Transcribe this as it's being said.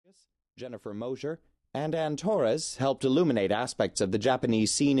Jennifer Mosier, and Ann Torres helped illuminate aspects of the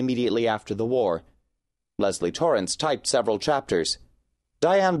Japanese scene immediately after the war. Leslie Torrance typed several chapters.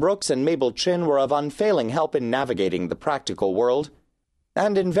 Diane Brooks and Mabel Chin were of unfailing help in navigating the practical world,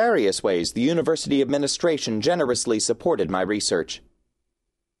 and in various ways the university administration generously supported my research.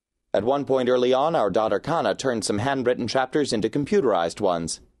 At one point early on, our daughter Kana turned some handwritten chapters into computerized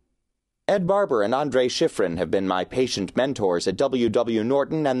ones. Ed Barber and Andre Schifrin have been my patient mentors at W.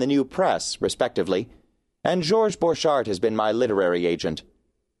 Norton and the New Press, respectively, and Georges Borchardt has been my literary agent.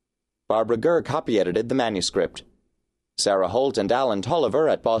 Barbara Gurr copy-edited the manuscript. Sarah Holt and Alan Tolliver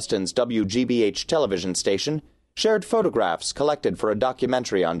at Boston's WGBH television station shared photographs collected for a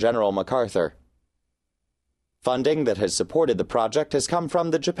documentary on General MacArthur. Funding that has supported the project has come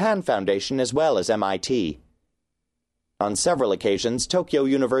from the Japan Foundation as well as MIT. On several occasions, Tokyo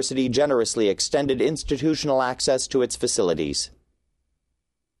University generously extended institutional access to its facilities.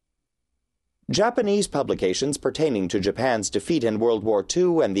 Japanese publications pertaining to Japan's defeat in World War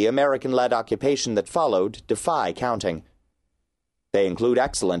II and the American-led occupation that followed defy counting. They include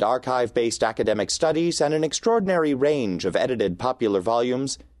excellent archive-based academic studies and an extraordinary range of edited popular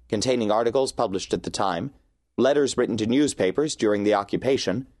volumes containing articles published at the time, letters written to newspapers during the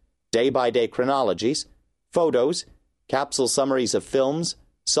occupation, day-by-day chronologies, photos, capsule summaries of films,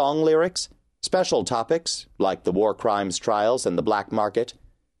 song lyrics, special topics like the war crimes trials and the black market,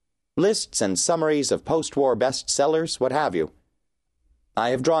 lists and summaries of post-war bestsellers, what have you. I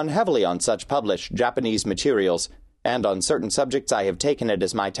have drawn heavily on such published Japanese materials, and on certain subjects I have taken it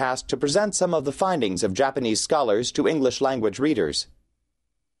as my task to present some of the findings of Japanese scholars to English-language readers.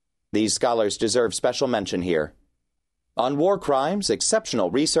 These scholars deserve special mention here. On war crimes, exceptional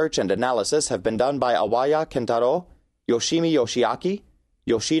research and analysis have been done by Awaya Kentaro, Yoshimi Yoshiaki,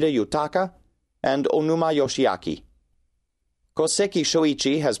 Yoshida Yutaka, and Onuma Yoshiaki. Koseki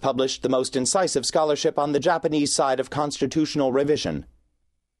Shoichi has published the most incisive scholarship on the Japanese side of constitutional revision.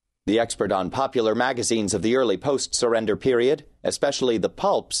 The expert on popular magazines of the early post-surrender period, especially the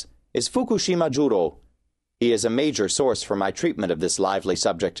pulps, is Fukushima Juro. He is a major source for my treatment of this lively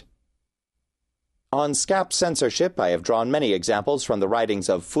subject. On scap censorship, I have drawn many examples from the writings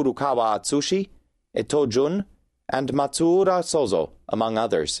of Furukawa Atsushi, Eto Jun, and Matsuura Sozo, among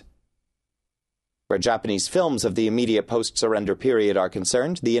others. Where Japanese films of the immediate post-surrender period are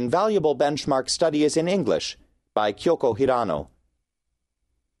concerned, the invaluable benchmark study is in English, by Kyoko Hirano.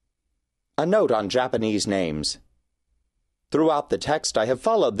 A note on Japanese names. Throughout the text, I have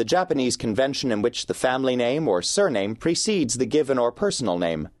followed the Japanese convention in which the family name or surname precedes the given or personal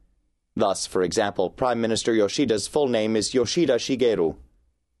name. Thus, for example, Prime Minister Yoshida's full name is Yoshida Shigeru.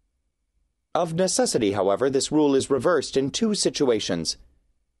 Of necessity, however, this rule is reversed in two situations,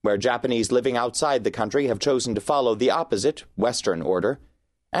 where Japanese living outside the country have chosen to follow the opposite, Western order,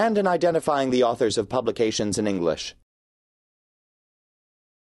 and in identifying the authors of publications in English.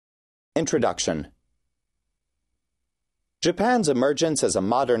 Introduction. Japan's emergence as a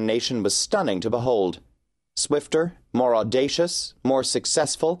modern nation was stunning to behold. Swifter, more audacious, more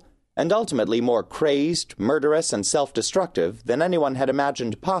successful, and ultimately more crazed, murderous, and self-destructive than anyone had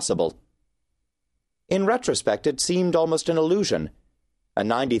imagined possible. In retrospect, it seemed almost an illusion, a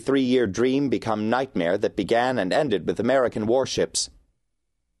 93-year dream become nightmare that began and ended with American warships.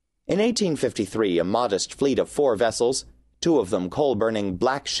 In 1853, a modest fleet of 4 vessels, 2 of them coal-burning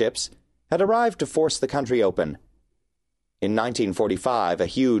black ships, had arrived to force the country open. In 1945, a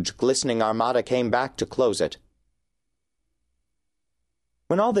huge, glistening armada came back to close it.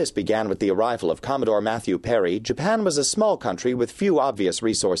 When all this began with the arrival of Commodore Matthew Perry, Japan was a small country with few obvious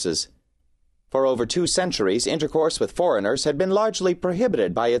resources. For over 2 centuries, intercourse with foreigners had been largely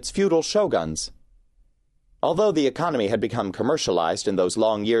prohibited by its feudal shoguns. Although the economy had become commercialized in those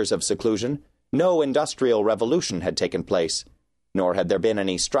long years of seclusion, no industrial revolution had taken place, nor had there been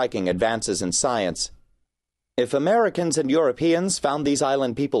any striking advances in science. If Americans and Europeans found these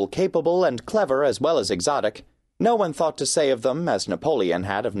island people capable and clever as well as exotic, no one thought to say of them, as Napoleon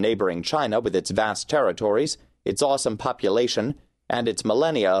had of neighboring China with its vast territories, its awesome population, and its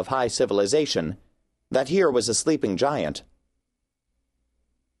millennia of high civilization, that here was a sleeping giant.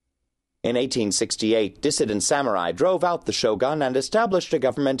 In 1868, dissident samurai drove out the shogun and established a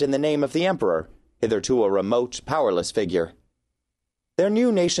government in the name of the emperor, hitherto a remote, powerless figure. Their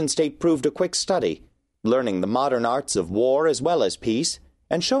new nation-state proved a quick study, learning the modern arts of war as well as peace,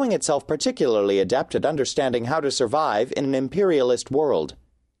 and showing itself particularly adept at understanding how to survive in an imperialist world.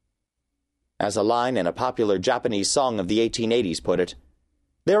 As a line in a popular Japanese song of the 1880s put it,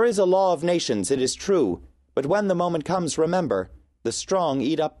 "There is a law of nations, it is true, but when the moment comes, remember, the strong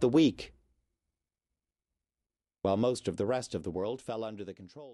eat up the weak." While most of the rest of the world fell under the control